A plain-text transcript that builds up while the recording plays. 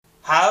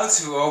How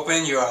to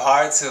open your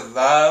heart to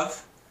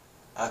love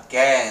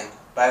again.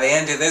 By the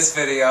end of this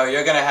video,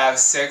 you're going to have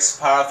 6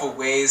 powerful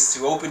ways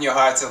to open your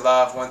heart to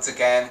love once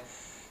again.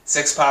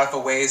 6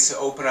 powerful ways to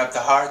open up the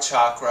heart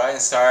chakra and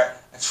start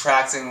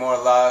attracting more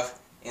love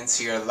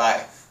into your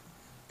life.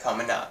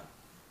 Coming up.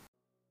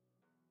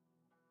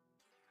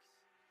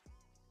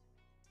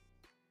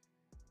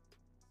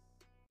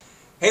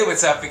 Hey,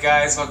 what's up you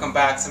guys? Welcome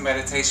back to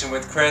Meditation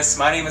with Chris.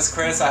 My name is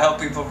Chris. I help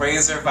people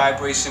raise their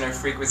vibration or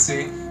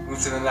frequency,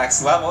 move to the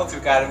next level through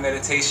guided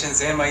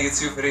meditations and my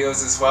YouTube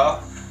videos as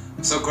well.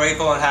 I'm so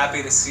grateful and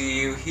happy to see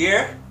you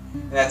here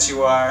and that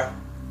you are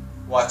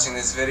watching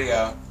this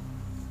video.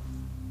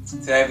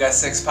 Today I've got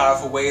 6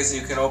 powerful ways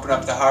that you can open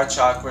up the heart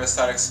chakra and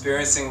start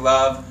experiencing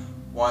love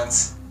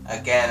once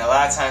again. A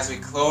lot of times we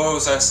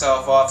close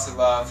ourselves off to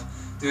love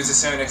due to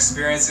certain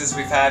experiences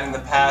we've had in the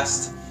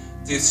past,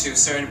 due to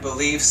certain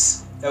beliefs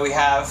that we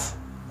have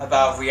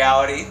about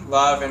reality,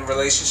 love, and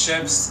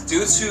relationships,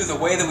 due to the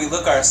way that we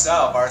look at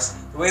ourselves,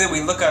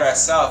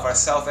 our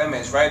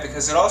self-image, right?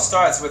 Because it all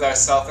starts with our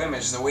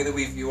self-image, the way that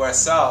we view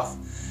ourselves.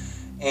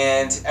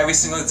 And every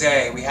single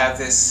day we have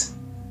this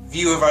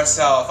view of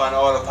ourselves on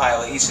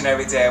autopilot. Each and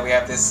every day we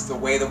have the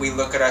way that we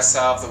look at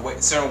ourselves,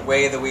 certain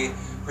way that we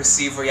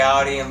perceive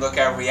reality and look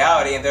at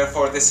reality, and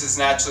therefore this is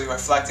naturally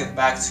reflected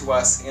back to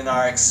us in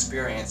our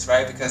experience,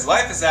 right? Because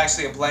life is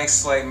actually a blank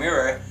slate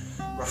mirror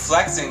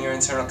reflecting your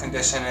internal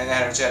condition and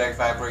energetic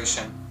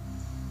vibration,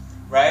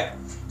 right?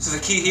 So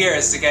the key here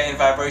is to get in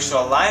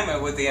vibrational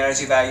alignment with the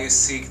energy that you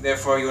seek.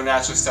 Therefore you'll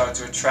naturally start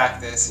to attract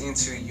this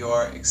into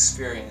your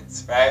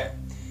experience, right?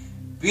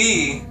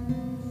 Be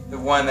the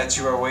one that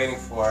you are waiting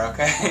for,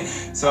 okay?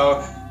 So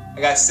I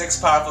got 6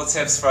 powerful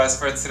tips for us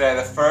for today.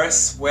 The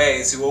first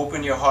way to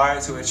open your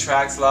heart to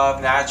attract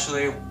love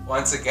naturally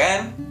once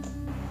again.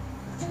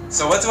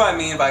 So what do I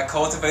mean by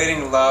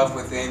cultivating love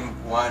within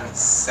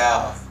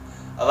oneself?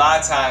 A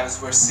lot of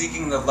times we're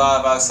seeking the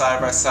love outside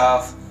of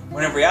ourselves,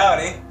 when in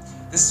reality,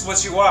 this is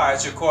what you are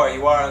at your core.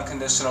 You are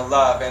unconditional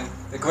love, and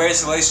the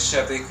greatest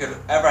relationship that you could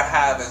ever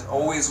have is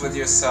always with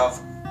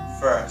yourself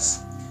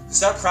first. So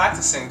start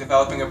practicing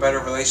developing a better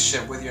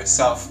relationship with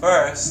yourself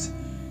first.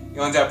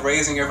 You'll end up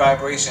raising your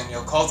vibration.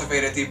 You'll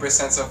cultivate a deeper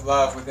sense of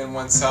love within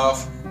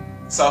oneself.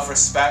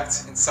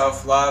 Self-respect and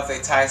self-love, they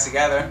tie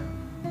together,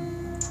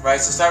 right?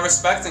 So start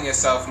respecting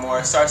yourself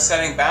more. Start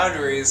setting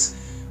boundaries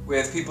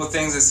with people,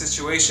 things, and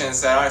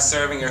situations that aren't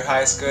serving your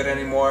highest good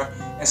anymore.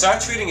 And start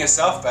treating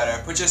yourself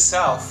better. Put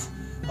yourself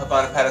up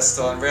on a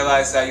pedestal and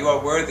realize that you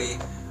are worthy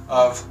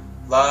of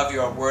love. You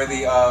are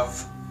worthy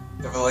of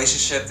the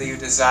relationship that you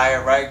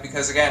desire, right?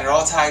 Because again, it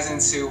all ties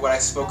into what I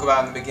spoke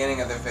about in the beginning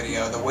of the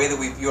video, the way that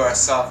we view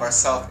ourselves, our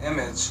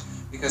self-image.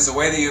 Because the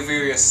way that you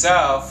view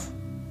yourself,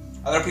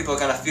 other people are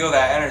going to feel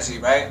that energy,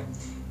 right?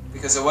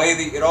 Because the way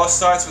that it all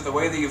starts with the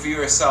way that you view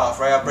yourself,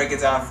 right? I'll break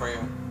it down for you.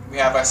 We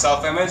have our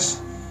self-image,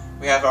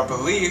 we have our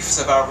beliefs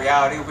about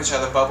reality, which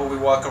are the bubble we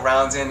walk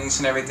around in each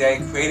and every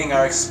day, creating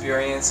our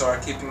experience or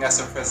keeping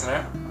us a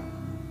prisoner.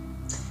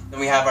 Then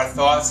we have our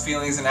thoughts,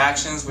 feelings, and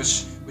actions,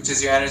 which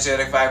is your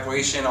energetic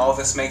vibration. All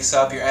this makes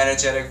up your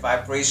energetic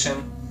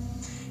vibration.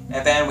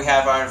 And then we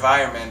have our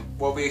environment,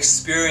 what we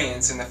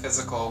experience in the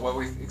physical, what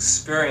we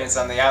experience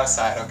on the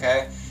outside,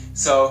 okay?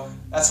 So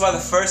that's why the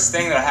first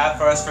thing that I have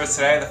for us for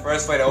today, the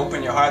first way to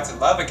open your heart to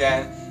love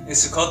again,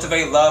 is to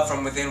cultivate love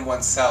from within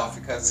oneself.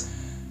 Because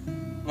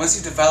once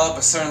you develop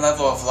a certain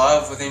level of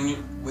love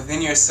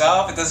within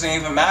yourself, it doesn't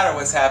even matter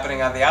what's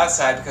happening on the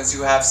outside, because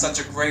you have such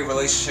a great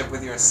relationship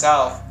with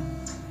yourself.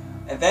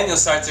 And then you'll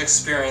start to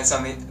experience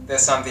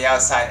this on the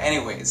outside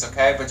anyways,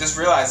 okay? But just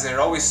realize that it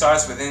always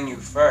starts within you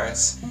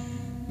first.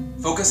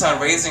 Focus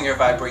on raising your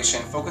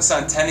vibration. Focus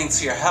on tending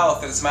to your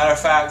health. As a matter of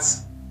fact,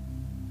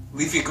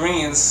 leafy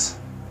greens,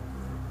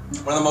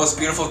 one of the most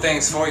beautiful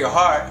things for your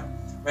heart,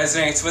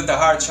 resonates with the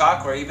heart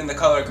chakra. Even the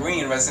color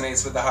green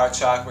resonates with the heart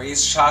chakra.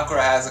 Each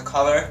chakra has a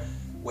color,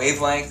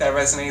 wavelength that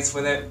resonates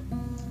with it,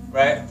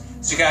 right?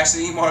 So you can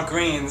actually eat more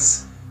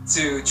greens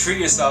to treat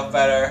yourself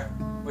better,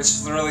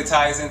 which literally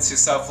ties into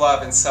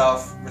self-love and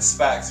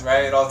self-respect,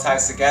 right? It all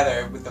ties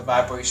together with the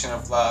vibration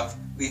of love.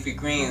 Leafy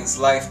greens,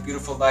 life,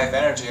 beautiful life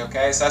energy,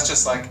 okay? So that's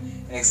just like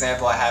an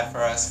example I had for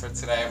us for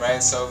today,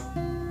 right? So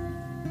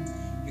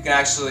you can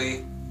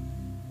actually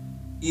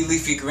eat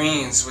leafy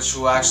greens, which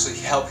will actually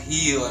help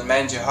heal and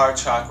mend your heart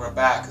chakra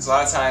back. Because a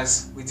lot of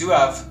times we do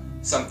have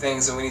some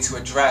things that we need to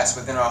address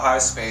within our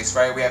heart space,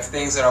 right? We have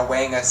things that are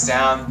weighing us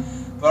down,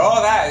 but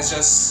all that is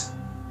just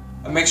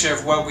a mixture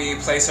of what we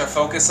place our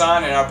focus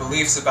on and our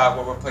beliefs about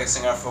what we're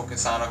placing our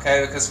focus on,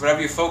 okay? Because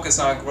whatever you focus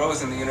on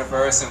grows in the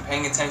universe, and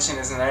paying attention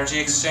is an energy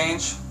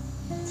exchange.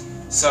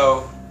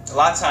 So a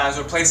lot of times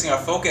we're placing our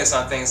focus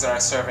on things that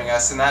aren't serving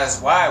us, and that is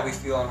why we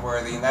feel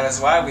unworthy, and that is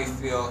why we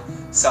feel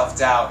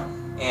self-doubt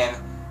and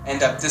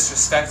end up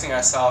disrespecting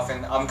ourselves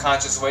in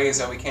unconscious ways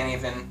that we can't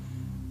even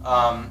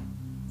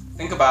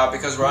think about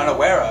because we're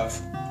unaware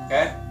of,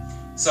 okay?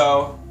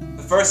 So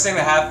the first thing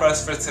to have for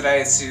us for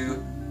today is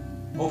to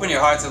open your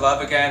heart to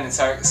love again and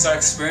start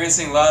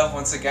experiencing love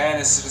once again,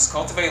 is to just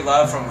cultivate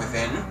love from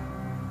within.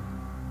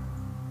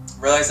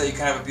 Realize that you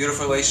can have a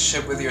beautiful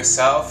relationship with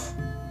yourself,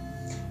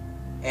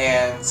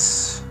 and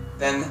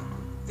then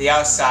the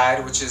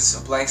outside, which is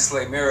a blank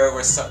slate mirror,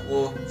 will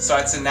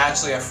start to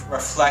naturally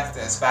reflect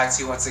this back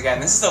to you once again.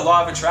 This is the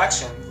law of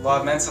attraction, the law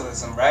of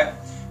mentalism, right?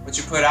 What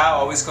you put out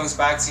always comes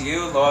back to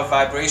you, law of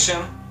vibration.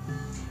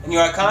 And you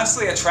are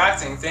constantly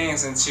attracting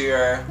things into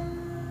your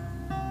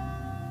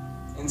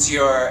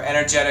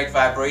energetic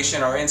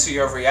vibration, or into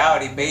your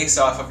reality based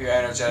off of your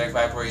energetic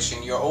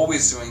vibration. You're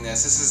always doing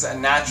this. This is a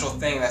natural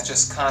thing that's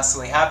just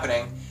constantly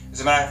happening.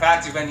 As a matter of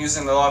fact, you've been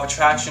using the law of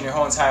attraction your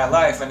whole entire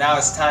life, and now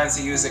it's time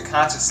to use it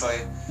consciously,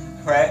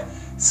 right?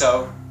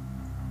 So,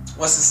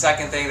 what's the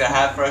second thing that I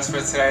have for us for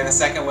today? The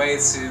second way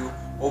to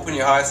open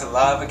your heart to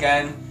love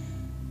again.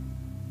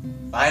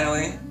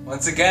 Finally,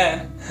 once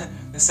again,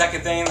 the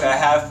second thing that I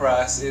have for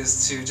us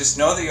is to just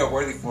know that you're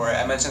worthy for it.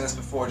 I mentioned this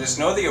before. Just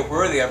know that you're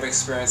worthy of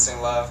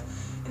experiencing love,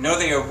 and know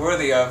that you're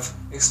worthy of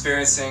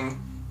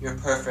experiencing your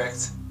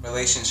perfect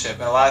relationship.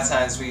 And a lot of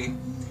times we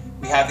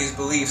have these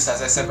beliefs,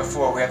 as I said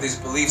before, we have these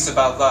beliefs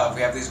about love,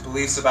 we have these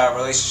beliefs about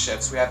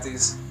relationships, we have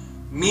these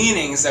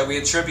meanings that we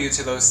attribute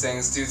to those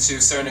things due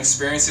to certain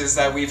experiences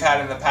that we've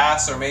had in the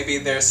past, or maybe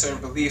there's certain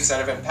beliefs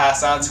that have been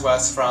passed on to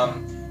us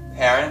from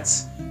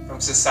parents, from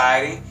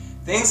society,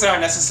 things that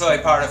aren't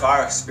necessarily part of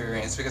our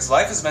experience, because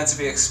life is meant to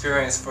be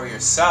experienced for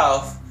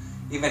yourself.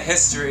 Even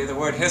history, the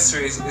word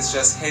history is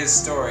just his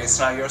story, it's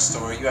not your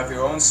story. You have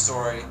your own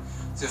story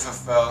to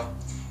fulfill,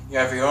 you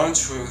have your own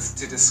truth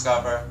to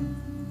discover.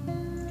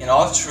 And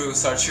all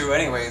truths are true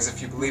anyways,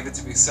 if you believe it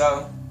to be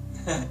so,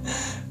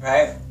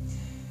 right?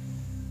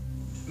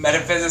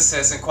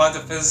 Metaphysicists and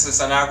quantum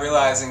physicists are now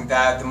realizing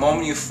that the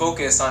moment you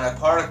focus on a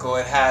particle,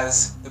 it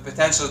has the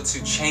potential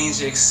to change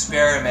the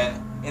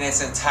experiment in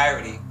its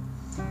entirety.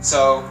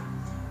 So,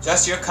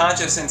 just your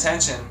conscious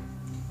intention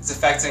is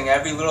affecting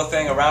every little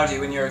thing around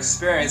you in your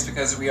experience,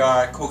 because we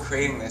are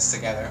co-creating this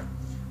together.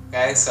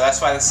 Okay, so that's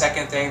why the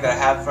second thing that I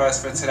have for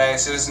us for today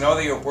is to just know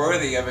that you're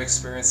worthy of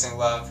experiencing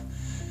love.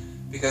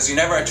 Because you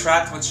never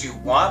attract what you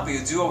want, but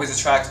you do always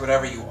attract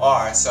whatever you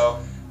are. So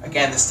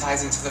again, this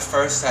ties into the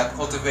first step,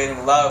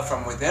 cultivating love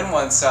from within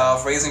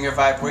oneself, raising your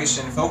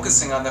vibration,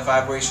 focusing on the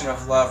vibration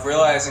of love,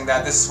 realizing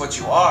that this is what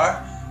you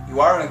are. You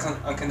are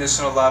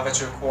unconditional love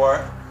at your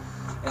core.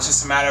 It's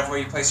just a matter of where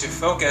you place your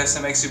focus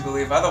that makes you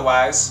believe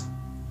otherwise.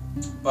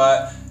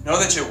 But know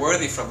that you're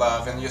worthy for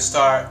love, and you'll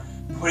start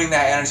putting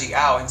that energy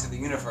out into the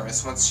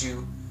universe once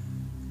you,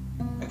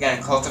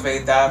 again,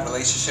 cultivate that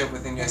relationship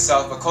within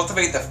yourself, but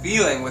cultivate the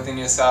feeling within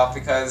yourself,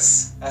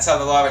 because that's how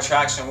the law of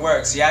attraction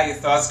works. Yeah, your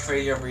thoughts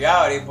create your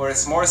reality, but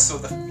it's more so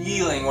the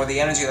feeling or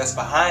the energy that's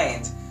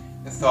behind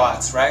the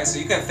thoughts, right? So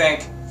you can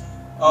think,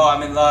 oh,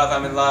 I'm in love,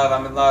 I'm in love,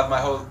 I'm in love my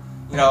whole,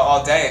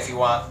 all day if you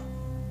want.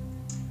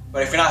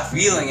 But if you're not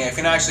feeling it, if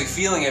you're not actually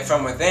feeling it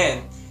from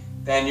within,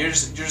 then you're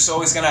just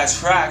always going to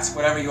attract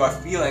whatever you are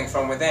feeling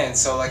from within.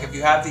 So like if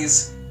you have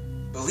these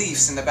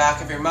beliefs in the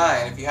back of your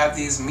mind, if you have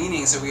these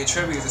meanings that we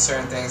attribute to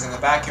certain things in the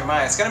back of your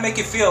mind, it's going to make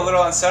you feel a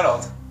little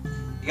unsettled.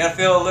 You're going to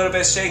feel a little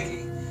bit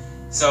shaky.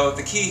 So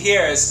the key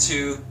here is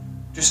to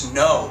just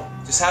know.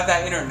 Just have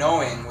that inner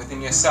knowing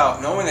within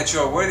yourself, knowing that you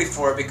are worthy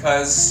for it,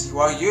 because you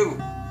are you.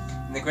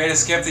 And the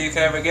greatest gift that you could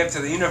ever give to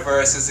the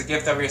universe is the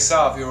gift of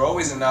yourself. You're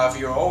always enough,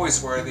 you're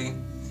always worthy,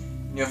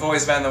 and you've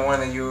always been the one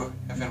that you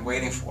have been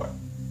waiting for.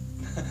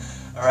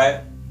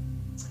 Alright?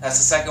 That's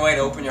the second way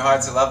to open your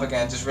heart to love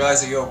again. Just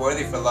realize that you're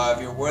worthy for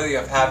love. You're worthy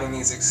of having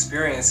these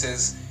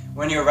experiences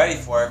when you're ready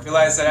for it.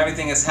 Realize that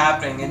everything is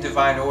happening in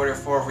divine order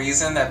for a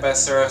reason that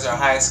best serves our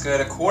highest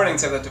good according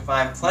to the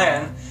divine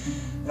plan.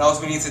 And all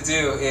we need to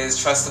do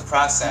is trust the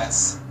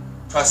process.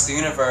 Trust the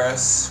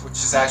universe, which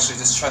is actually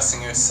just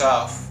trusting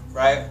yourself,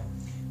 right?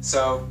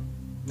 So,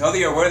 know that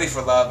you're worthy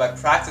for love by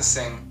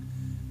practicing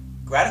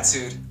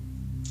gratitude.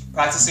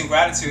 Practicing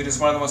gratitude is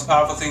one of the most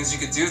powerful things you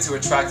could do to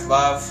attract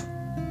love,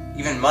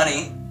 even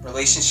money,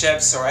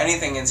 relationships, or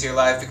anything into your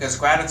life, because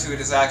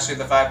gratitude is actually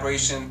the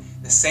vibration,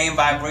 the same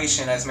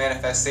vibration as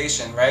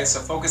manifestation, right? So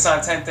focus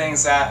on 10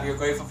 things that you're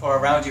grateful for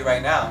around you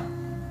right now,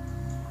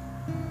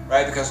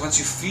 right? Because once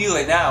you feel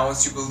it now,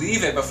 once you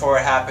believe it before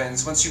it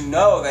happens, once you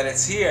know that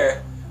it's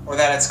here or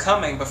that it's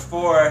coming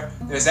before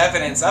there's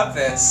evidence of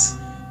this,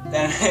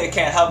 then it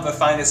can't help but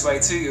find its way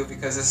to you,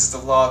 because this is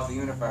the law of the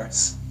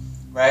universe,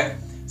 right?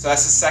 So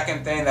that's the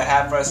second thing that I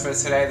have for us for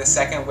today. The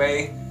second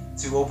way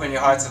to open your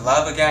heart to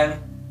love again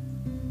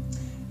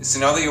is to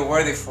know that you're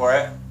worthy for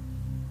it,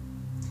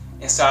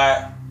 and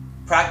start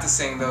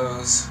practicing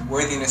those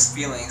worthiness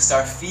feelings.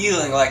 Start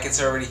feeling like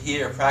it's already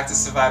here.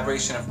 Practice the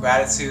vibration of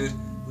gratitude,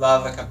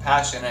 love, and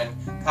compassion.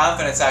 And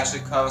confidence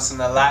actually comes from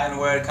the Latin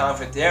word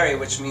confidere,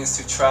 which means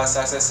to trust.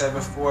 As I said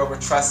before, we're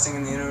trusting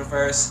in the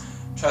universe,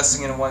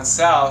 trusting in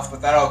oneself,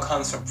 but that all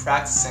comes from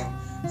practicing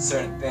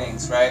certain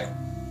things, right?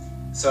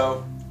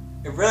 So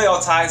it really all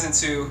ties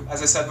into,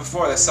 as I said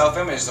before, the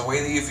self-image, the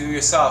way that you view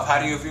yourself.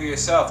 How do you view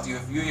yourself? Do you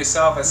view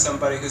yourself as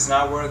somebody who's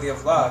not worthy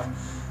of love?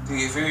 Do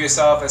you view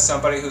yourself as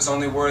somebody who's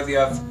only worthy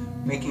of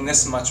making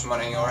this much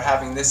money or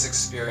having this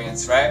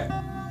experience, right?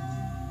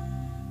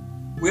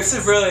 We have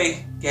to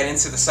really get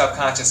into the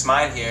subconscious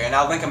mind here. And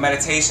I'll link a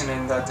meditation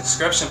in the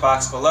description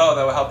box below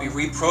that will help you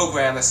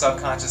reprogram the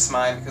subconscious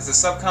mind, because the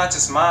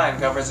subconscious mind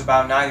governs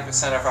about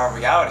 90% of our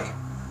reality.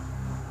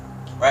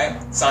 Right?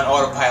 It's on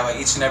autopilot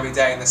each and every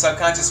day. And the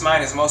subconscious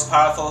mind is most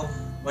powerful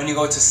when you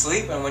go to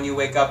sleep and when you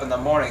wake up in the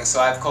morning. So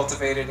I've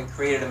cultivated and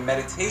created a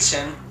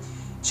meditation,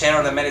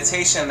 channeled a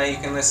meditation that you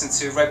can listen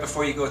to right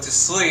before you go to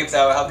sleep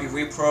that will help you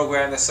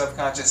reprogram the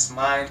subconscious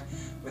mind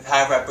with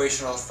high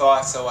vibrational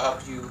thoughts that will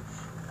help you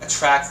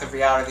attract the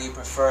reality you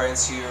prefer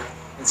into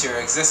your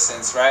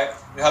existence, right?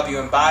 It'll help you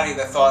embody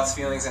the thoughts,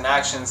 feelings, and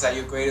actions that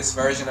your greatest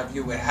version of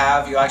you would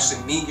have. You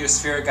actually meet your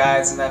spirit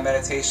guides in that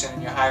meditation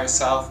and your higher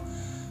self.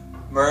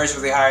 Merge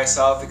with your higher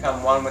self,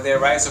 become one with it,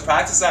 right? So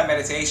practice that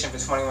meditation for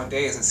 21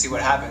 days and see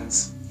what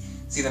happens.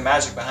 See the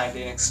magic behind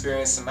it and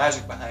experience the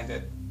magic behind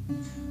it.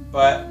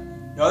 But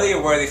know that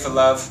you're worthy for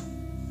love.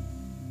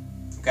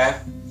 Okay?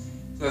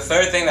 So the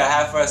third thing that I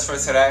have for us for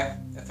today,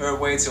 the third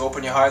way to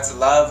open your heart to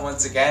love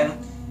once again,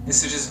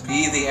 is to just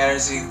be the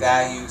energy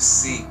that you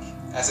seek.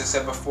 As I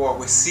said before,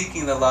 we're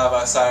seeking the love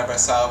outside of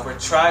ourselves. We're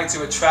trying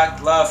to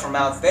attract love from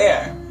out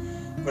there,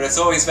 but it's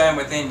always been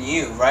within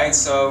you, right?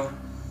 So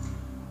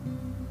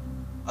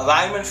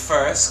alignment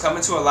first. Come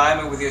into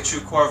alignment with your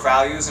true core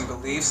values and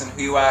beliefs and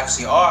who you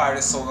actually are at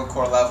a soul and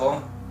core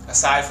level,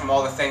 aside from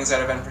all the things that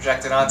have been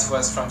projected onto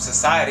us from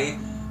society,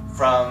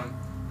 from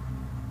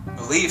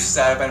beliefs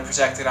that have been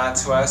projected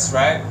onto us,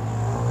 right?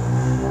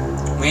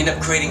 We end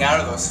up creating out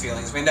of those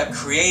feelings. We end up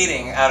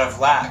creating out of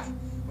lack.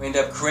 We end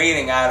up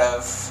creating out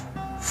of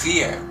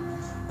fear.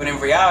 But in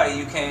reality,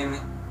 you can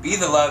be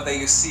the love that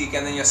you seek,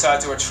 and then you'll start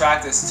to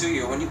attract this to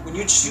you. When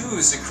you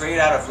choose to create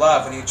out of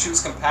love, when you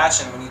choose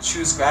compassion, when you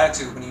choose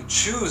gratitude, when you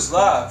choose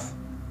love,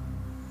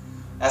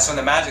 that's when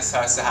the magic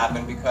starts to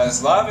happen,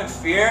 because love and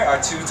fear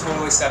are two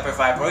totally separate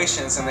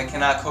vibrations and they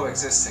cannot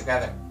coexist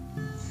together.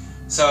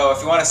 So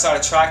if you want to start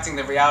attracting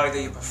the reality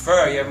that you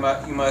prefer,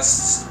 you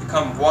must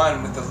become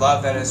one with the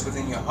love that is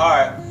within your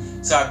heart.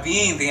 Start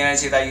being the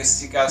energy that you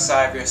seek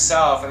outside of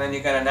yourself, and then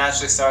you're going to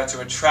naturally start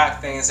to attract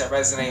things that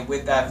resonate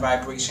with that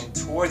vibration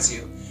towards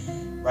you,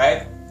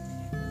 right?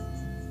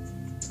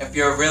 If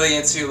you're really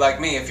into, like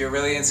me, if you're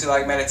really into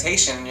like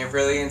meditation, and you're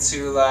really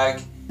into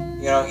like,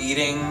 you know,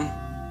 eating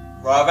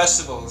raw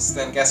vegetables,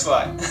 then guess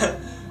what?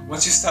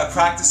 Once you start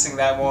practicing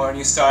that more and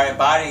you start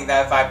embodying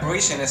that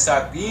vibration and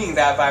start being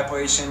that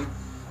vibration,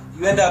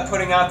 you end up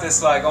putting out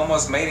this like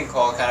almost mating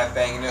call kind of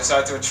thing, and you'll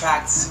start to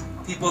attract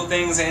people,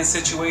 things, and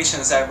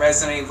situations that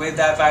resonate with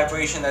that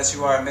vibration that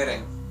you are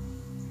emitting.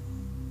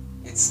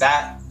 It's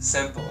that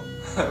simple,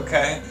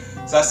 okay?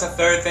 So that's the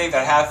third thing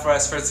that I have for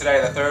us for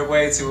today. The third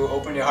way to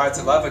open your heart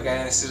to love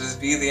again is to just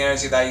be the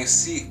energy that you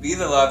seek, be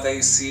the love that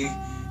you seek,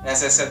 and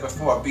as I said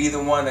before, be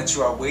the one that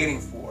you are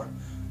waiting for.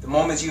 The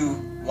moment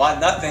you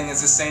want nothing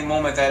is the same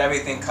moment that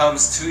everything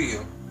comes to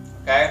you,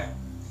 okay?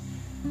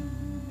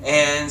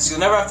 And you'll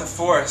never have to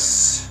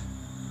force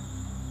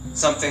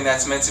something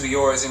that's meant to be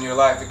yours in your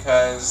life,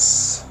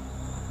 because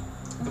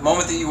the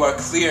moment that you are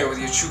clear with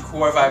your true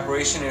core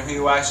vibration and who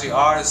you actually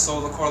are at a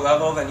soul and core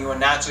level, then you will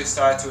naturally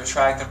start to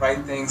attract the right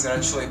things that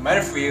are truly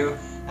meant for you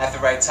at the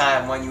right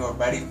time when you are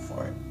ready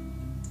for it,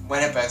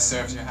 when it best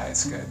serves your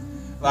highest good.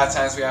 A lot of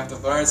times we have to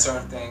learn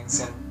certain things,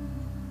 and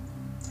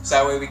so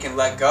that way we can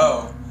let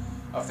go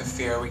of the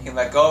fear, we can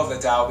let go of the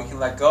doubt, we can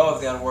let go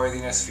of the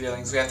unworthiness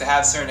feelings. We have to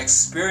have certain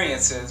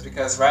experiences,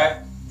 because,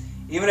 right,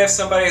 even if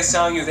somebody is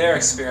telling you their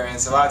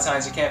experience, a lot of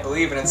times you can't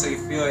believe it until you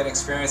feel it and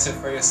experience it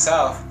for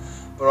yourself.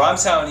 But what I'm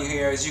telling you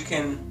here is you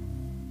can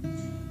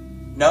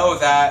know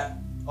that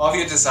all of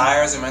your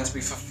desires are meant to be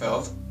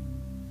fulfilled.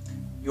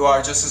 You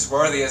are just as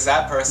worthy as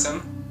that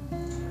person,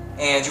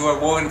 and you are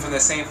woven from the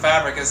same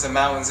fabric as the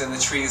mountains and the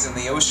trees and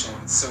the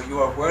oceans. So you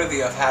are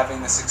worthy of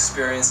having this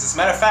experience. As a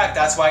matter of fact,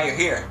 that's why you're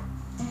here.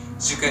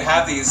 So you can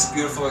have these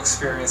beautiful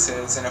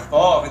experiences and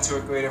evolve into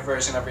a greater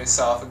version of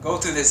yourself and go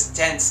through this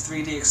dense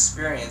 3D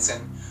experience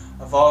and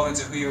evolve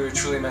into who you are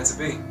truly meant to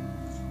be,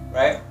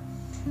 right?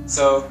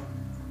 So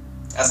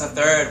that's the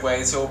third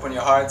way to open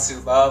your heart to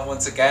love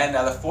once again.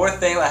 Now the fourth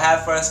thing I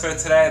have for us for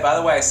today, by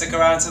the way, stick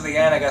around to the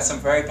end. I got some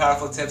very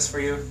powerful tips for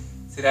you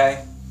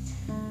today.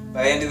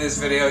 By the end of this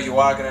video, you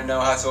are going to know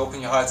how to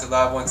open your heart to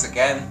love once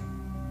again.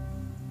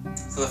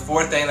 So the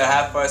fourth thing that I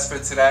have for us for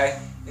today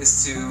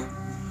is to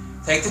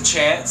take the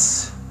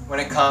chance when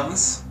it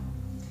comes,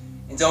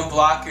 and don't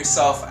block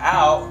yourself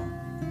out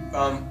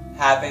from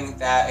having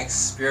that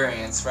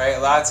experience, right? A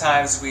lot of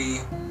times we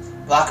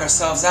block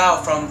ourselves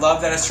out from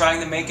love that is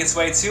trying to make its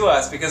way to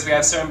us because we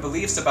have certain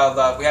beliefs about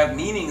love. We have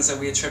meanings that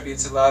we attribute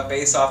to love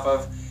based off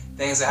of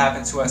things that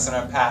happened to us in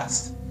our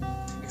past,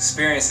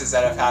 experiences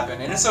that have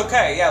happened. And it's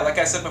okay, yeah, like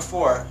I said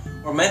before,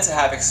 we're meant to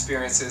have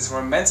experiences,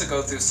 we're meant to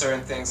go through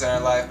certain things in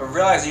our life, but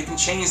realize you can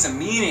change the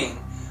meaning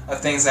of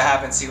things that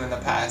happened to you in the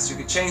past. You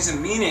can change the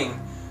meaning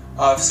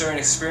of certain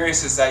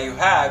experiences that you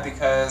had,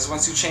 because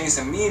once you change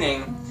the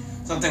meaning,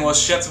 something will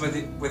shift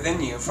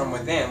within you from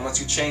within once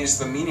you change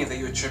the meaning that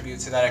you attribute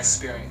to that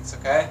experience,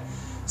 okay?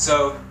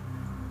 So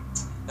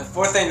the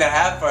fourth thing that I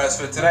have for us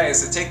for today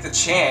is to take the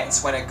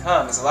chance when it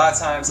comes. A lot of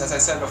times, as I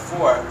said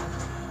before,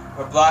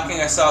 we're blocking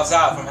ourselves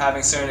out from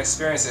having certain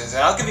experiences.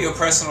 And I'll give you a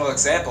personal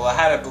example. I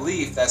had a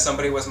belief that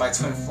somebody was my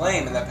twin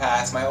flame in the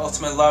past, my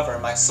ultimate lover,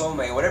 my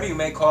soulmate, whatever you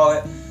may call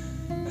it.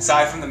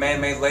 Aside from the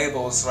man-made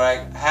labels, right,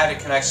 I had a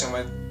connection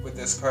with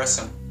this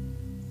person.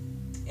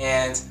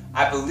 And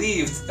I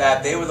believed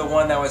that they were the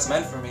one that was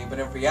meant for me. But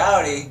in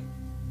reality,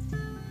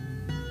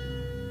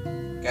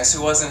 guess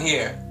who wasn't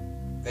here?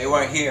 They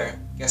weren't here.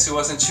 Guess who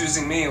wasn't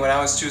choosing me when I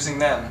was choosing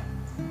them?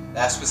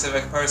 That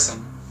specific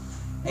person.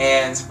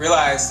 And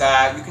realize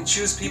that you can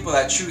choose people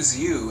that choose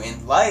you,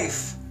 and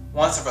life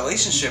wants a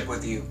relationship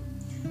with you.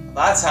 A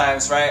lot of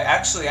times, right,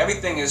 actually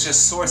everything is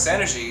just source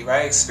energy,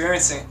 right,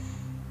 experiencing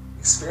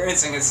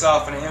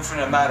itself in an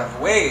infinite amount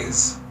of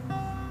ways.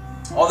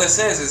 All this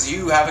is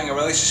you having a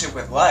relationship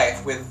with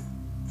life, with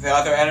the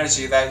other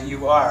energy that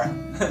you are,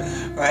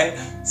 right?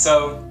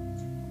 So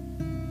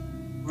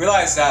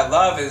realize that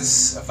love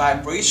is a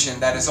vibration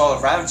that is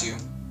all around you.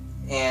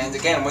 And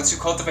again, once you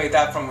cultivate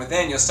that from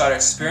within, you'll start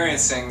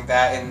experiencing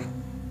that in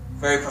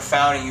very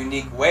profound and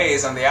unique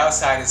ways on the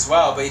outside as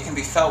well, but it can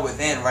be felt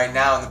within right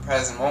now in the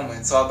present moment.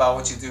 It's all about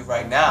what you do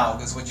right now,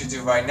 because what you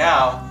do right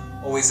now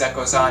always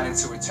echoes on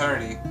into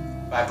eternity,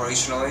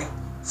 vibrationally,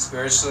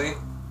 spiritually,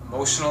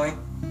 emotionally,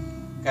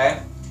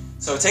 okay?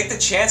 So take the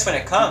chance when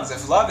it comes.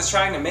 If love is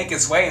trying to make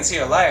its way into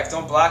your life,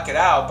 don't block it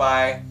out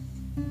by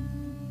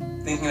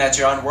thinking that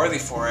you're unworthy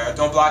for it, or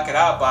don't block it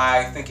out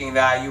by thinking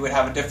that you would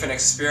have a different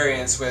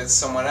experience with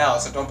someone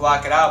else, or don't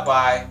block it out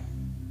by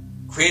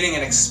creating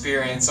an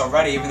experience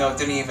already even though it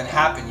didn't even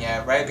happen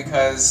yet, right?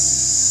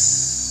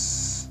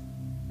 Because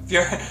if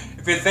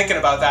you're thinking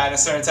about that in a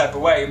certain type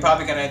of way, you're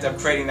probably going to end up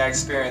creating that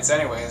experience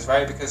anyways,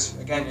 right? Because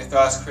again, your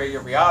thoughts create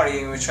your reality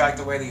and you attract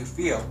the way that you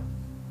feel.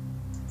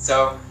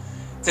 So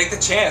take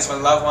the chance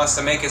when love wants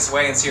to make its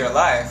way into your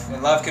life,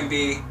 and love can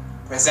be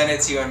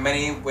presented to you in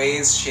many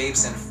ways,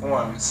 shapes, and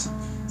forms.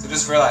 So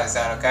just realize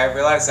that, okay?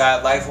 Realize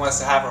that life wants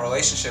to have a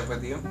relationship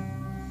with you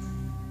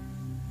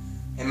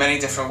in many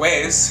different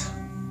ways.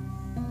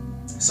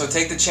 So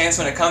take the chance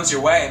when it comes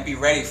your way and be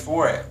ready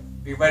for it.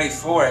 Be ready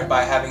for it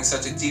by having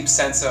such a deep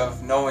sense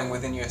of knowing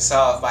within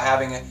yourself, by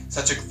having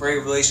such a great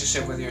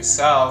relationship with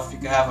yourself. You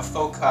can have a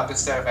full cup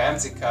instead of an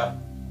empty cup,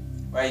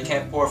 right? You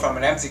can't pour from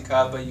an empty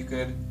cup, but you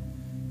could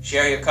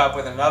share your cup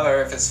with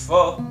another if it's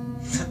full,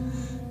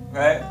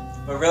 right?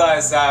 But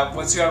realize that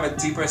once you have a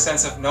deeper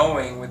sense of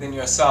knowing within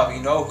yourself,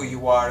 you know who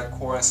you are at a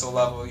core and soul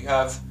level, you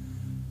have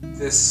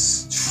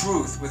this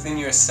truth within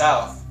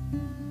yourself,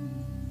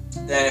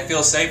 then it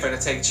feels safer to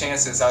take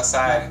chances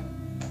outside,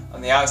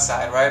 on the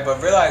outside, right?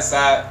 But realize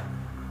that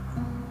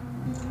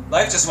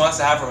life just wants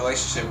to have a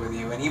relationship with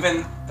you, and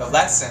even the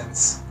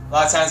lessons, a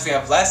lot of times we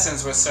have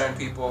lessons with certain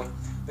people,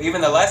 but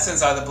even the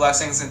lessons are the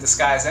blessings in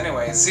disguise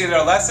anyways. It's either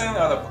a lesson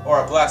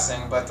or a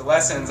blessing, but the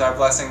lessons are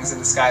blessings in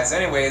disguise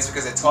anyways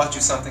because it taught you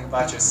something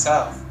about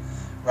yourself,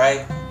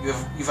 right?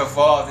 You've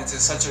evolved into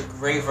such a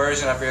great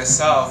version of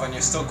yourself, and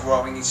you're still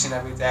growing each and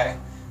every day,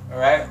 all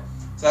right?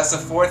 So that's the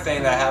fourth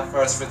thing that I have for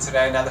us for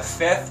today. Now the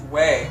fifth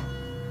way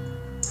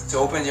to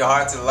open your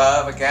heart to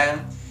love,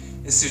 again,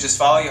 is to just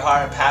follow your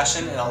heart and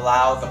passion and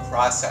allow the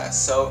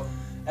process. So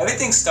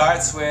everything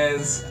starts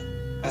with,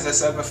 as I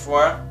said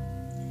before,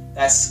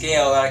 that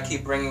scale that I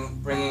keep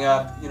bringing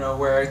up, you know,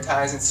 where it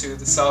ties into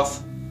the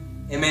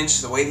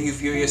self-image, the way that you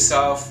view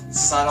yourself.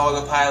 This is on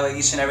autopilot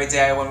each and every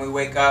day when we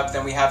wake up.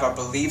 Then we have our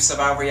beliefs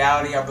about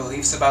reality, our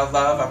beliefs about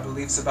love, our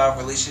beliefs about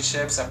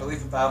relationships, our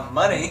belief about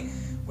money,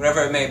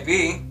 whatever it may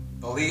be,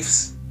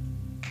 beliefs,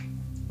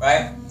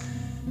 right?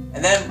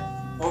 And then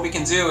what we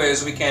can do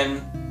is we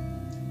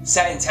can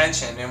set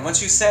intention. And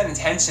once you set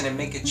intention and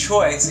make a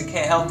choice, it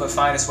can't help but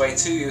find its way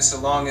to you, so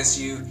long as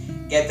you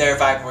get there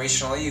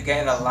vibrationally, you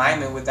get in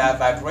alignment with that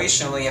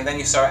vibrationally, and then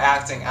you start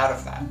acting out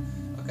of that,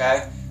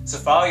 okay? So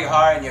follow your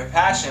heart and your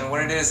passion,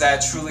 what it is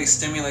that truly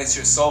stimulates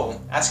your soul.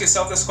 Ask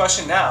yourself this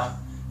question now,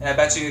 and I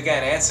bet you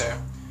again answer.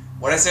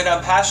 What is it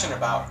I'm passionate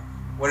about?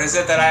 What is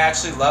it that I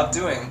actually love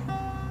doing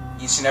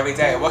each and every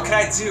day? What can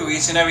I do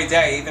each and every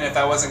day, even if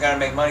I wasn't going to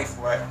make money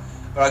for it?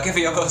 But I'll give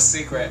you a little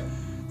secret.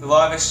 The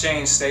law of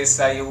exchange states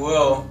that you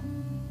will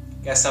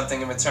get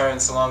something in return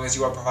so long as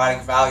you are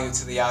providing value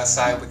to the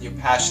outside with your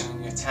passion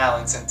and your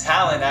talents. And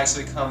talent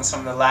actually comes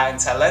from the Latin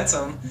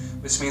talentum,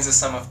 which means the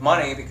sum of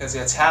money, because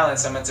your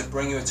talents are meant to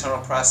bring you eternal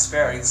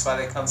prosperity. That's why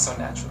they come so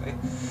naturally.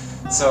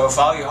 So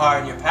follow your heart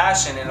and your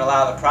passion and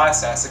allow the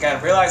process.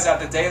 Again, realize that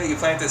the day that you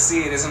plant the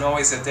seed isn't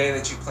always the day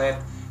that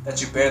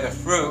you bear the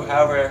fruit.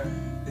 However,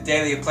 the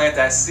day that you plant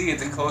that seed,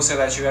 the closer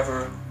that you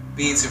ever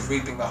be to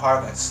reaping the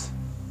harvest.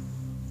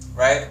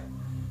 Right?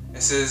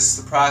 This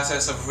is the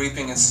process of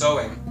reaping and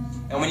sowing.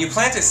 And when you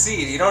plant a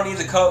seed, you don't need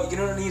to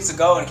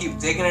go and keep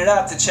digging it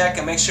up to check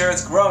and make sure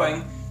it's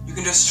growing. You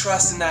can just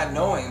trust in that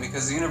knowing,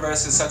 because the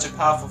universe is such a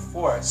powerful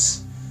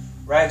force,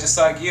 right? Just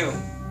like you.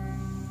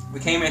 We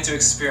came here to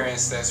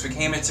experience this. We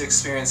came here to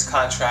experience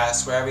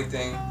contrast, where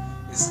everything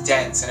is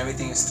dense and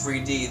everything is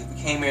 3D. We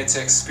came here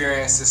to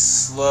experience this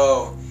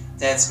slow,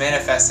 dense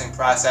manifesting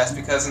process,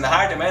 because in the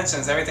higher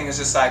dimensions, everything is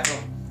just like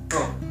boom,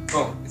 boom,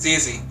 boom. It's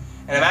easy.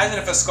 And imagine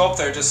if a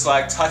sculptor just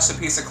like touched a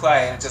piece of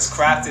clay and just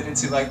crafted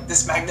into like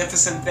this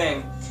magnificent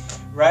thing,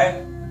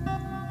 right?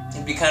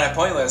 It'd be kind of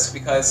pointless,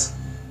 because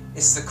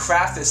it's the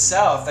craft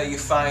itself that you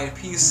find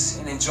peace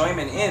and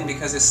enjoyment in,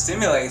 because it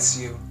stimulates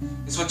you.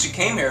 It's what you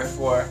came here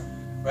for,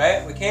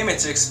 right? We came here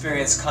to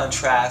experience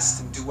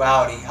contrast and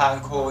duality, hot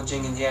and cold,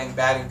 yin and yang,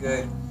 bad and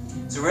good.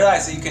 So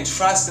realize that you can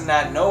trust in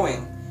that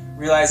knowing,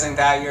 realizing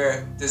that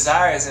your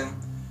desires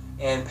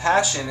and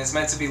passion is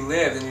meant to be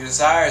lived, and your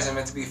desires are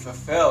meant to be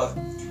fulfilled.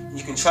 And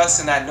you can trust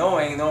in that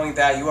knowing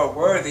that you are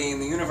worthy, and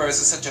the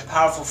universe is such a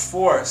powerful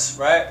force,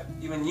 right?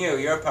 Even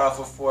you're a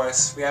powerful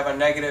force. We have our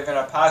negative and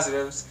our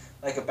positives,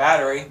 like a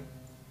battery,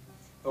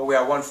 but we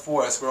are one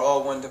force. We're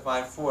all one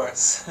divine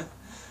force,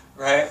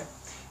 right?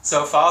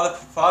 So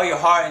follow your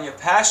heart and your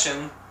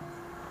passion,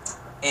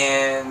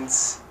 and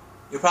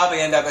you'll probably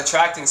end up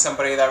attracting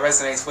somebody that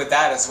resonates with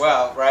that as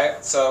well,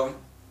 right? So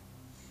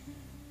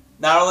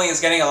not only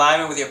is getting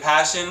alignment with your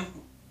passion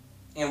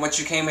and what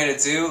you came here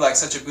to do like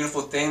such a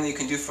beautiful thing that you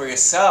can do for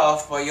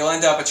yourself, but you'll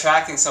end up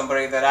attracting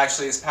somebody that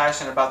actually is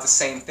passionate about the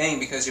same thing,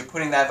 because you're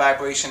putting that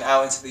vibration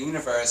out into the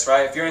universe,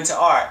 right? If you're into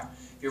art,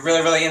 if you're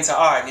really, really into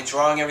art, and you're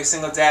drawing every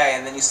single day,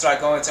 and then you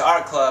start going to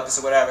art clubs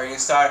or whatever, and you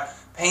start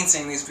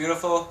painting these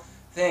beautiful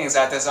things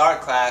at this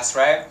art class,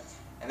 right?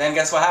 And then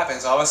guess what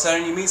happens? All of a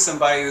sudden you meet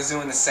somebody who's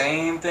doing the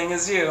same thing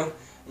as you,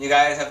 and you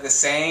guys have the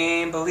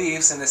same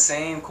beliefs and the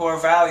same core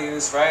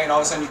values, right? And all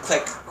of a sudden you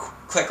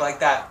click like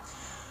that.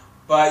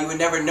 But you would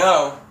never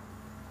know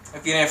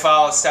if you didn't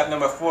follow step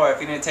number 4,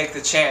 if you didn't take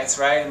the chance,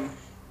 right? And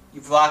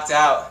you blocked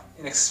out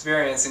an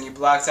experience, and you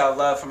blocked out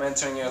love from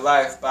entering your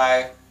life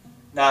by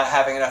not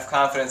having enough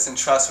confidence and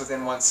trust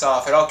within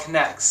oneself. It all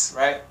connects,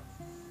 right?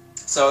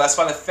 So that's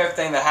why the 5th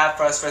thing that I have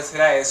for us for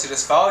today is to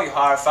just follow your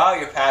heart, follow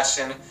your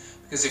passion,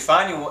 because you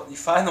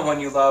find the one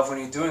you love when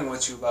you're doing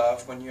what you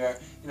love, when you're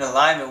in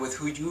alignment with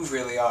who you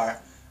really are,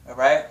 all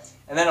right?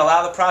 And then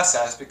allow the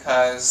process,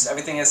 because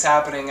everything is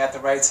happening at the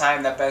right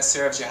time that best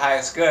serves your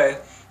highest good,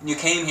 and you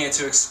came here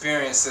to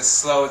experience this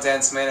slow,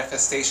 dense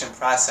manifestation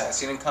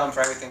process. You didn't come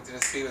for everything to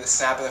just be with a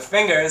snap of the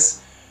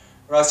fingers,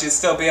 or else you'd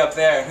still be up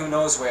there and who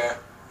knows where.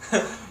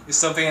 You'd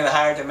still be in the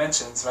higher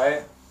dimensions,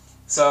 right?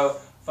 So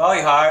follow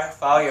your heart,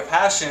 follow your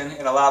passion,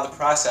 and allow the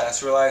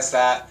process. Realize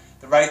that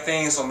the right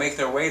things will make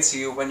their way to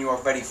you when you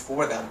are ready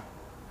for them,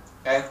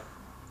 okay?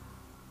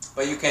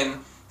 But you can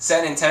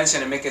set an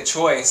intention and make a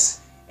choice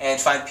and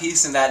find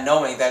peace in that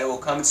knowing that it will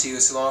come to you,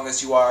 so long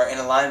as you are in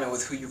alignment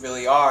with who you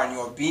really are and you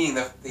are being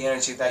the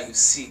energy that you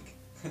seek,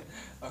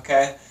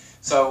 okay?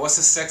 So what's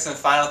the 6th and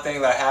final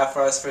thing that I have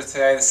for us for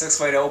today? The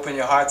 6th way to open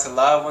your heart to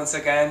love, once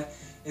again,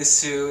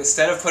 is to,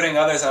 instead of putting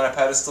others on a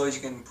pedestal, you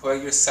can put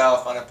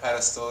yourself on a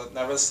pedestal.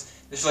 Now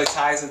this really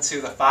ties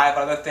into the 5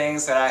 other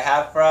things that I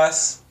have for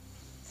us.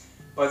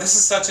 But this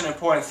is such an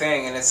important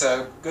thing, and it's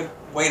a good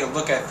way to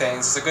look at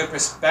things. It's a good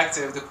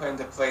perspective to put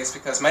into place,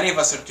 because many of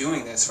us are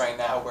doing this right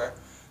now. We're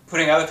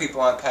putting other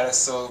people on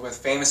pedestals with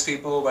famous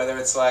people, whether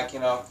it's like, you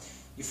know,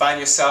 you find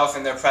yourself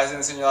in their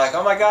presence and you're like,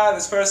 oh my God,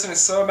 this person is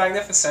so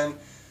magnificent.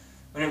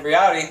 When in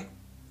reality,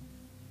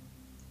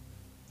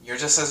 you're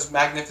just as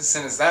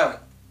magnificent as them,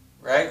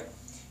 right?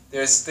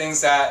 There's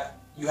things that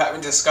you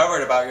haven't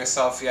discovered about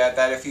yourself yet,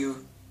 that if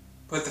you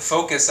put the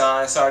focus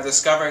on and start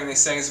discovering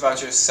these things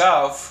about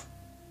yourself,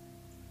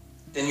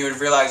 then you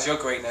would realize your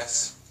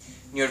greatness.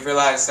 And you would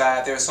realize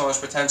that there's so much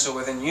potential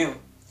within you.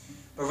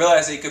 But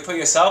realize that you can put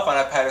yourself on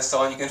a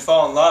pedestal, and you can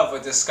fall in love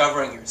with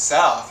discovering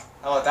yourself.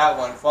 How about that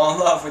one? Fall in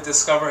love with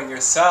discovering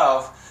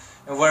yourself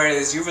and what it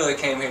is you really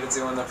came here to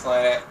do on the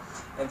planet.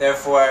 And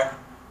therefore,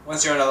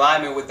 once you're in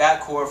alignment with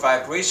that core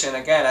vibration,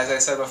 again, as I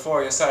said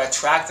before, you'll start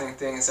attracting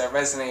things that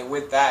resonate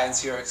with that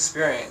into your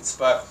experience.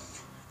 But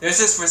there's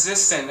this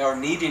resistant or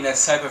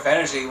neediness type of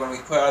energy when we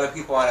put other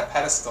people on a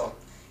pedestal,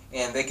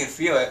 and they can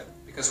feel it,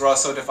 because we're all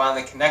so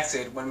divinely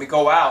connected. When we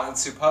go out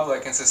into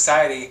public and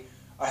society,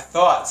 our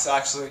thoughts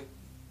actually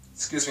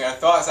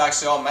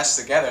all mesh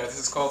together. This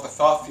is called the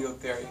thought field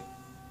theory.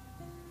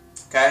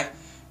 Okay?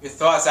 Your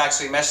thoughts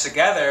actually mesh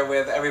together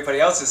with everybody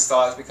else's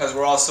thoughts, because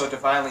we're all so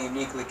divinely,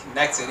 uniquely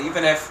connected.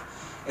 Even if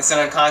it's an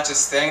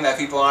unconscious thing that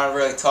people aren't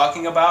really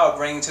talking about or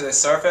bringing to the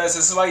surface,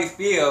 this is why you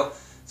feel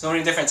so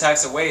many different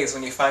types of ways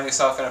when you find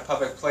yourself in a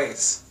public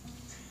place.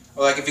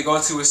 Or like if you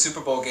go to a Super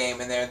Bowl game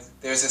and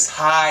there's this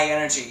high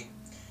energy,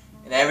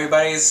 and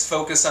everybody's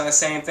focused on the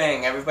same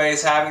thing,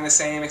 everybody's having the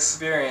same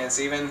experience,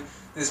 even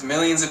there's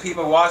millions of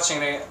people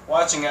watching it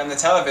on the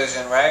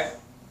television, right?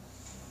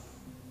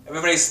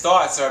 Everybody's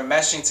thoughts are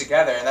meshing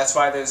together, and that's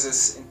why there's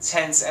this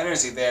intense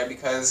energy there,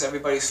 because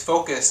everybody's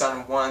focused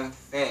on one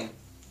thing,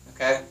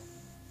 okay?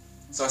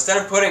 So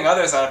instead of putting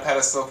others on a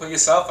pedestal, put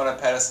yourself on a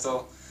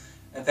pedestal,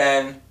 and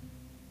then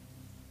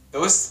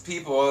those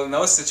people in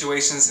those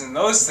situations and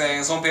those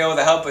things won't be able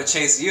to help but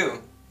chase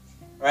you,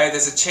 right?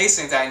 There's a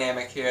chasing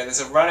dynamic here. There's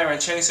a runner and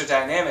chaser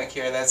dynamic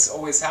here that's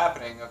always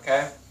happening,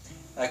 okay?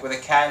 Like with a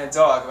cat and a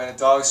dog. When a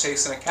dog's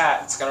chasing a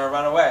cat, it's going to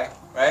run away,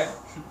 right?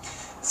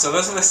 So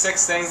those are the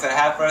 6 things that I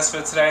have for us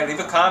for today.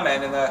 Leave a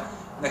comment in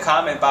the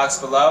comment box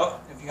below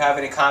if you have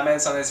any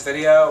comments on this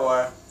video,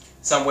 or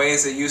some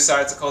ways that you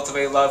started to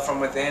cultivate love from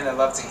within. I'd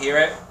love to hear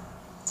it.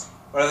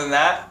 But other than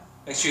that,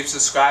 make sure you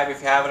subscribe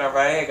if you haven't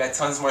already. I got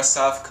tons more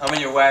stuff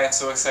coming your way. I'm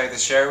so excited to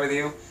share it with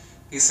you.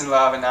 Peace and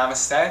love and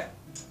namaste.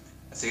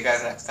 I'll see you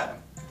guys next time.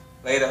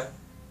 Later.